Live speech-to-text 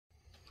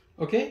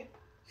Okay,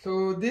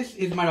 so this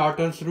is my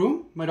daughter's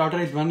room. My daughter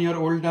is 1 year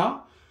old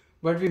now,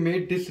 but we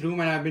made this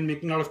room and I've been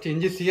making a lot of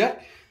changes here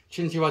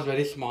since she was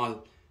very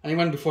small and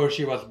even before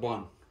she was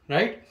born,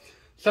 right?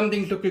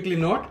 Something to quickly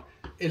note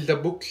is the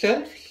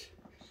bookshelves,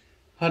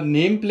 her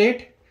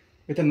nameplate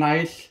with a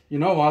nice,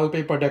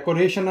 wallpaper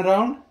decoration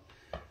around,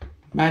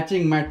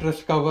 matching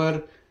mattress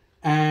cover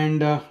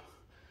and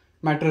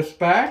mattress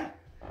pad,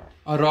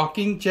 a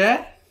rocking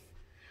chair,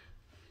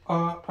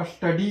 a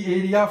study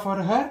area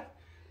for her,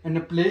 and a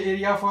play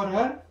area for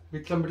her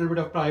with some little bit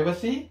of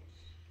privacy.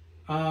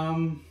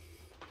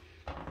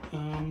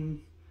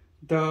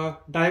 The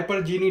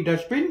diaper genie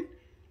dustbin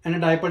and a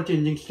diaper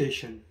changing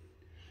station.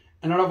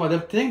 A lot of other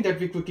things that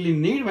we quickly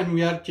need when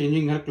we are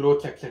changing her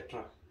clothes,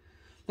 etc.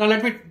 Now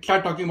let me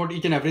start talking about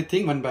each and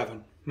everything one by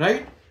one,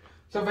 right?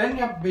 So when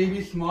your baby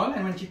is small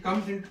and when she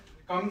comes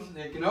from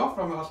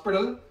a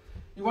hospital,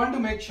 you want to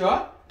make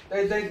sure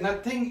that there is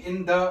nothing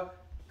in the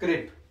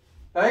crib,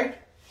 right?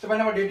 So when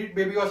our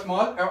baby was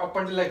small, up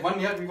until like 1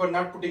 year, we were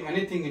not putting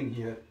anything in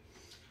here.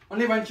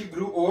 Only when she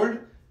grew old,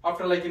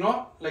 after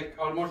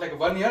almost like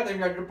 1 year, then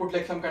we had to put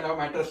like some kind of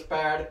mattress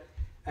pad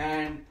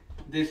and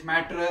this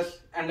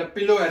mattress and a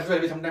pillow as well.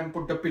 We sometimes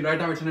put the pillow. Right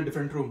now it's in a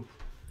different room.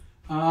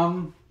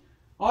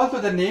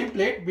 Also the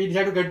nameplate, we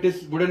decided to get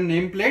this wooden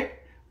nameplate.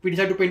 We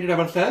decided to paint it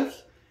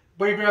ourselves,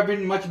 but it would have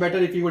been much better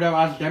if we would have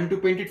asked them to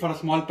paint it for a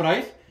small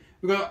price,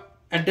 because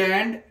at the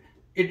end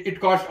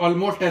it cost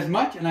almost as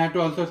much and I had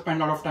to also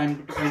spend a lot of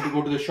time trying to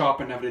go to the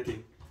shop and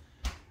everything.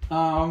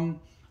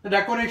 The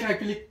decoration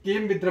actually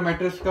came with the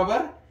mattress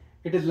cover.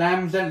 It is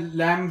lambs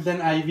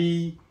and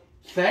ivy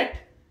set,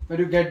 where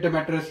you get the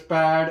mattress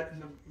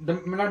pad,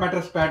 not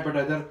mattress pad but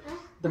rather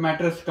the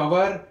mattress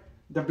cover,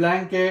 the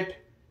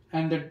blanket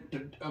and the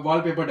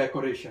wallpaper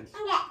decorations.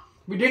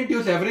 We didn't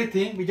use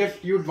everything, we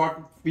just used what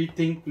we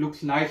think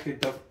looks nice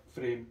with the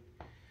frame.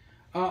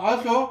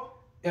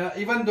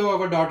 Even though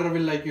our daughter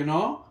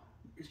will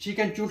she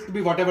can choose to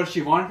be whatever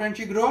she wants when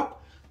she grows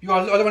up, you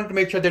also want to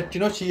make sure that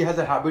she has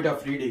a habit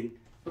of reading,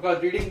 because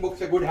reading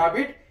books is a good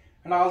habit,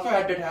 and I also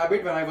had that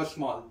habit when I was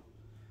small,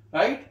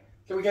 right?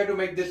 So we had to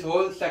make this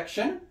whole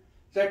section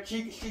so that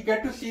she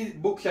get to see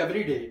books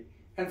every day,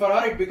 and for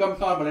her it becomes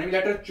normal, and we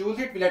let her choose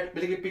it. We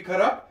basically pick her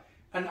up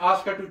and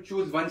ask her to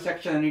choose one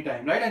section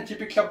anytime, right? And she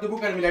picks up the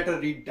book and we let her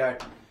read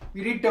that.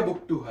 We read the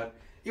book to her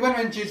even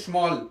when she's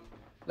small,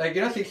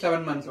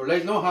 6-7 months old.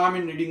 There's no harm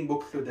in reading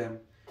books to them.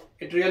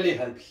 It really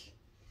helps.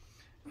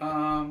 There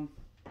are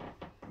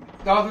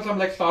also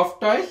some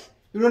soft toys.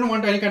 You don't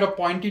want any kind of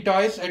pointy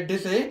toys at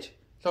this age.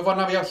 So for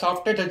now we have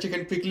soft toys that you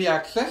can quickly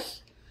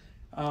access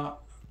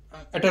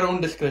at her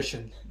own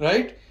discretion,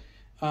 right?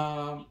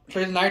 So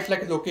it's nice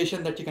a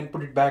location that you can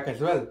put it back as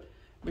well.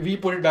 We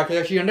put it back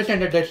so she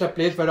understands that that's a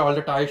place where all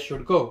the toys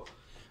should go.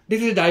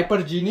 This is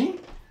Diaper Genie.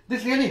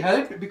 This really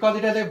helped because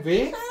it has a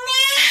way.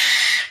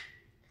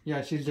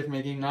 Yeah, she's just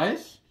making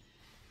noise.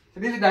 So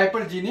this is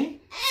Diaper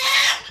Genie.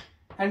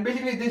 And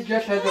basically this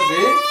just has a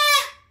way.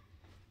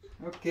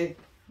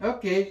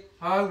 Okay,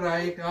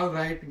 alright,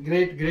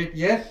 great,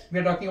 yes, we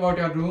are talking about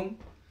your room.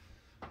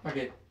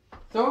 Okay,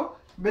 so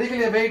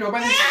basically the way it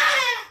opens,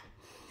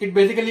 it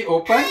basically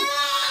opens.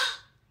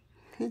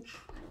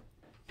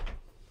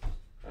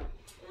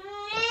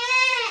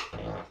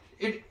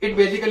 It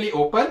basically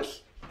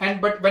opens,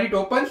 but when it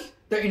opens,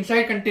 the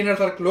inside containers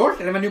are closed,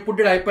 and when you put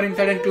the diaper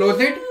inside and close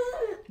it,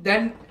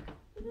 then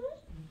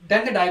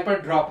the diaper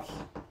drops.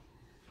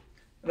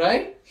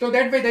 Right? So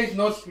that way there is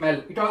no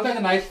smell. It also has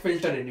a nice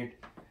filter in it.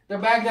 The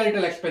bags are a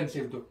little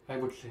expensive though, I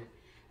would say.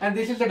 And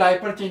this is the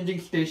diaper changing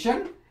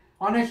station.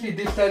 Honestly,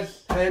 this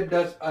has helped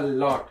us a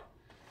lot.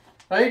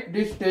 Right?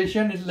 This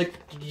station is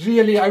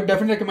really, I would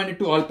definitely recommend it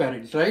to all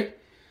parents, right?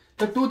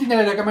 The two things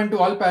that I recommend to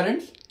all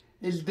parents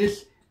is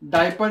this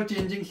diaper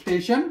changing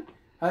station.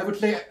 I would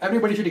say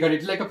everybody should get it.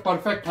 It's like a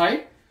perfect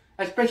height,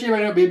 especially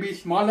when your baby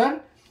is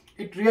smaller.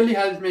 It really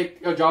helps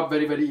make your job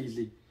very, very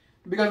easy.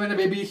 Because when the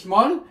baby is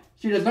small,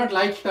 she does not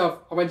like stuff.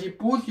 When she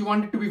poos, you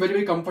want it to be very,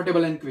 very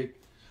comfortable and quick.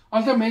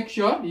 Also make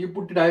sure you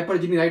put the diaper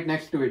genie right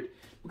next to it.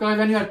 Because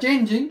when you are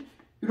changing,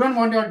 you don't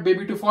want your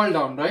baby to fall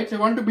down, right? So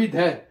you want to be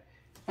there.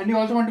 And you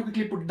also want to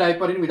quickly put the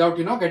diaper in without,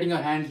 getting your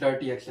hands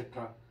dirty,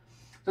 etc.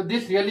 So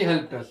this really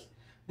helped us.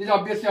 This is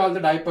obviously all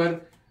the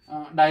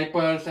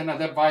diapers and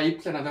other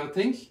wipes and other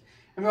things.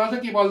 And we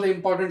also keep all the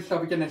important stuff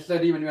which are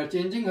necessary when we are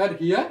changing her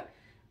here.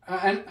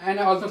 And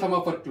also some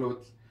of her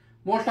clothes.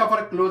 Most of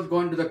her clothes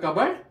go into the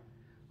cupboard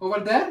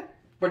over there,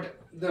 but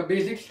the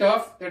basic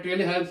stuff that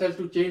really helps us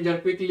to change her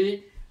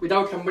quickly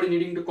without somebody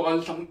needing to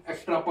call some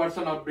extra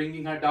person or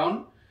bringing her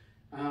down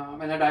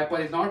when her diaper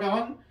is not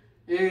on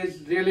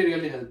is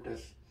really helped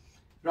us.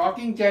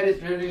 Rocking chair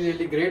is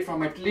really great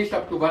from at least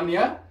up to 1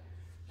 year.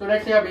 So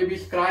let's say a baby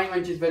is crying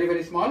when she's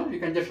very small, you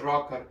can just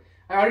rock her.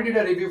 I already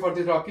did a review for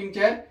this rocking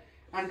chair,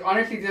 and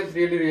honestly this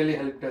really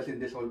helped us in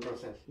this whole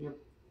process. Yep.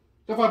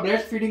 So for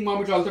breastfeeding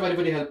mom, it's also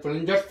very helpful.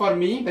 And just for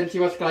me, when she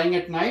was crying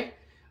at night,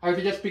 I used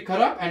to just pick her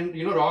up and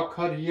rock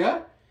her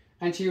here,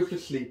 and she used to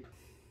sleep.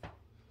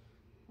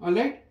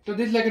 Alright, so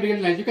this is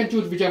really nice. You can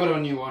choose whichever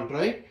one you want,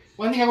 right?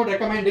 One thing I would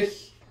recommend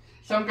is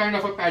some kind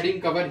of a padding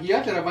cover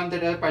here. There are ones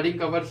that have padding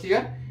covers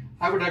here.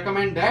 I would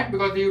recommend that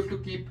because they used to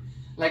keep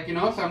like, you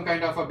know, some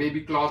kind of a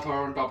baby cloth or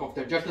on top of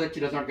that, just so that she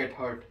does not get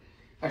hurt.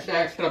 That's the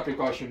extra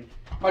precaution.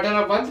 But there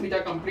are ones which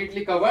are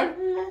completely covered.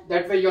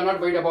 That way you're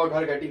not worried about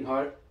her getting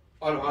hurt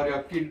or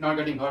your kid not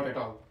getting hurt at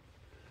all.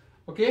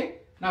 Okay.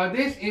 Now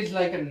this is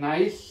like a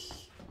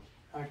nice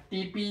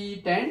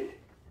teepee tent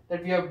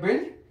that we have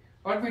built.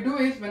 What we do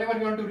is whenever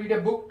we want to read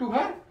a book to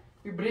her,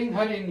 we bring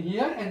her in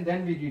here and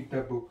then we read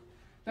the book.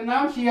 So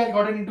now she has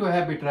gotten into a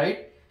habit,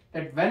 right?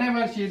 That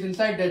whenever she is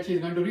inside that, she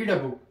is going to read a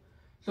book.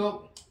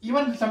 So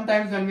even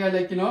sometimes when we are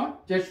like, you know,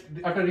 just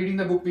after reading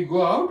the book we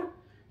go out,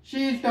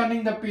 she is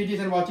turning the pages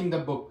and watching the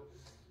book,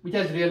 which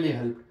has really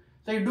helped.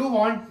 So you do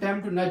want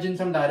them to nudge in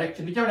some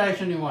direction, whichever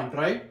direction you want,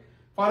 right?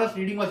 For us,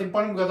 reading was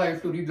important because I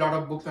used to read a lot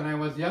of books when I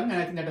was young,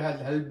 and I think that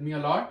has helped me a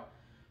lot.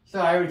 So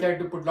I decided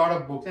to put a lot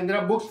of books, and there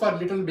are books for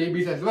little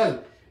babies as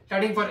well,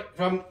 starting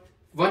from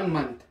 1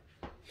 month.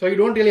 So you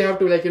don't really have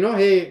to like, you know,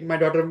 hey,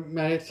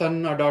 my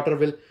son or daughter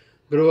will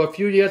grow a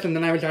few years and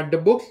then I will start the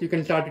books. You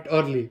can start it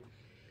early.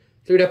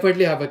 So you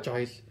definitely have a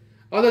choice.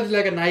 Also, it's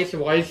like a nice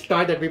voice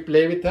toy that we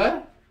play with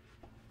her.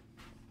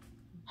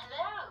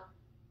 Hello.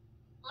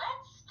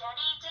 Let's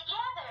study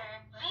together.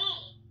 V,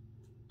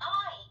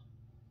 I,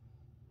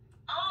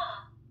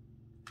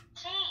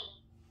 T,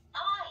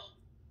 I.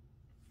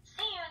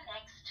 See you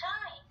next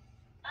time.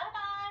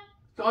 Bye-bye.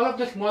 So all of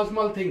the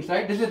small things,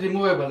 right? This is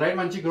removable, right?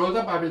 When she grows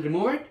up, I will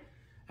remove it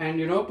and,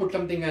 you know, put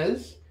something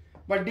else.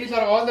 But these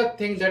are all the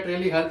things that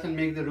really helps and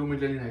make the room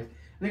really nice.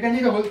 And you can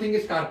see the whole thing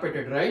is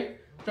carpeted, right?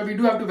 So we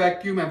do have to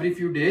vacuum every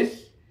few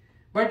days.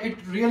 But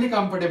it's really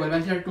comfortable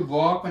when she had to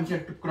walk, when she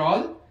had to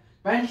crawl.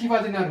 When she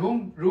was in her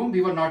room,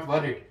 we were not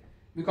worried.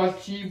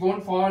 Because she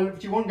won't fall,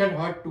 she won't get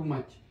hurt too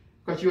much.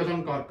 Because she was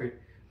on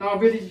carpet. Now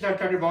obviously she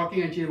started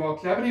walking and she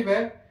walks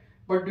everywhere.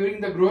 But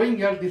during the growing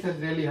years, this has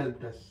really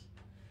helped us.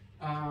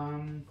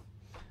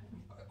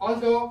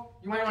 Also,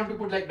 you might want to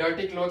put like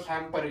dirty clothes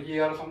hamper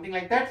here or something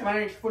like that. So when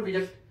it's full, we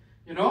just,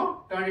 you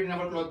know, turn it in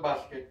our clothes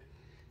basket.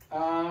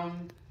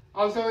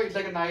 Also, it's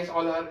like a nice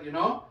all her, you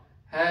know,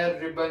 hair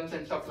ribbons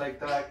and stuff like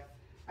that.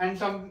 And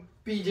some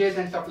PJs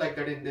and stuff like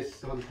that in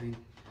this whole thing.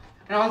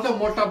 And also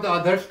most of the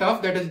other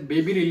stuff that is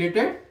baby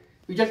related,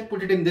 we just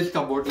put it in this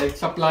cupboard, like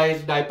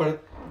supplies, diaper,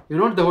 you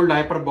know, the whole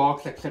diaper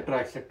box, etc,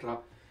 etc.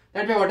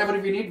 That way whatever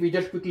we need, we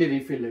just quickly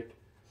refill it.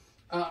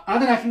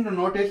 Another thing to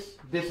notice,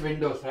 this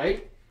windows,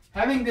 right?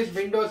 Having these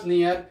windows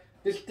near,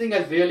 this thing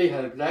has really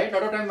helped, right? A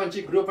lot of times when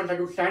she grew up and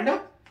started to stand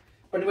up,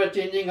 when we were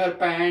changing her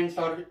pants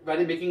or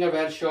when making her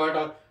wear shirt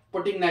or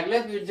putting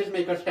necklace, we just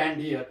make her stand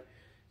here.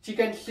 She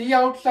can see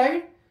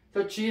outside,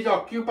 so she is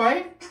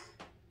occupied,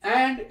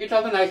 and it's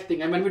also a nice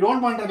thing. And when we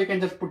don't want her, we can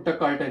just put the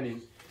curtain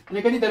in. And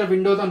you can see there are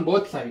windows on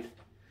both sides,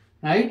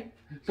 right?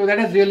 So that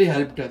has really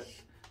helped us.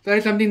 So that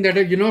is something that,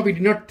 you know, we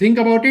did not think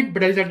about it,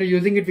 but as we started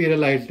using it, we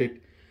realized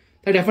it.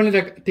 So I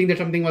definitely think that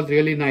something was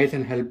really nice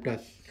and helped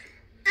us.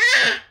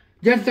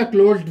 Just the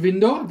closed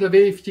window, the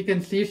way if she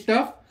can see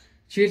stuff,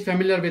 she is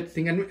familiar with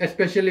things, and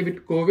especially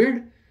with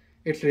COVID,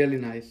 it's really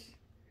nice.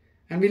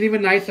 And we live in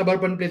a nice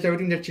suburban place,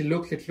 everything that she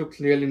looks, it looks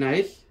really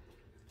nice.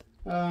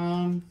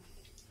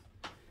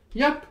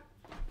 Yep.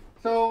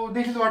 So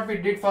this is what we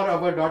did for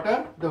our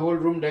daughter, the whole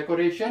room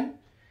decoration.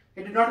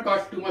 It did not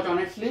cost too much,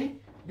 honestly.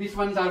 These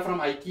ones are from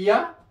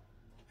IKEA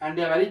and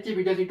they are very cheap.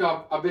 We just need to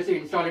obviously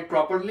install it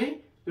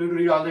properly. You need to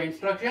read all the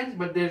instructions,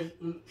 but they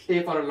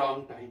stay for a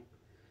long time.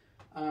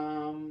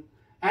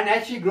 And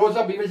as she grows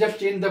up, we will just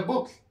change the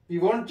books. We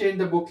won't change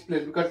the books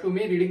place because to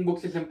me, reading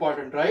books is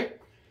important, right?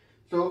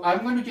 So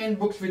I'm going to change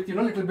books with, you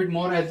know, a little bit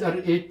more as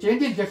her age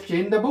changes, just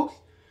change the books.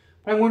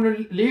 But I'm going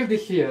to leave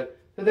this here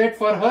so that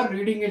for her,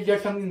 reading is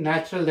just something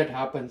natural that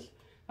happens.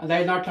 And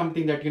that is not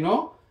something that, you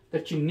know,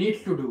 that she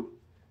needs to do.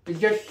 It's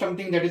just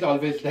something that is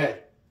always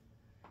there.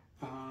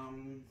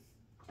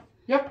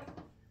 Yep.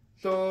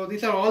 So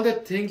these are all the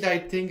things I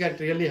think that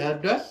really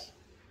helped us.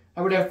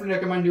 I would definitely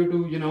recommend you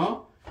to, you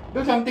know,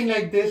 do something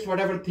like this,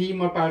 whatever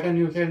theme or pattern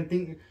you can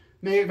think.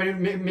 When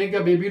you make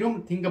a baby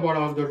room, think about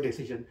all of those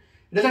decisions.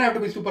 It doesn't have to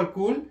be super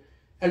cool.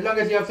 As long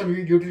as you have some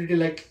utility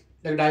like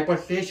the diaper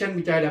station,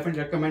 which I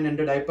definitely recommend, and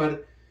the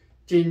diaper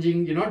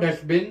changing, you know,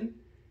 dustbin.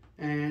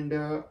 And,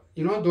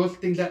 you know, those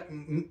things are,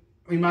 in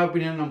my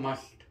opinion, a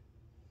must.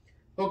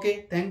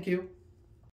 Okay, thank you.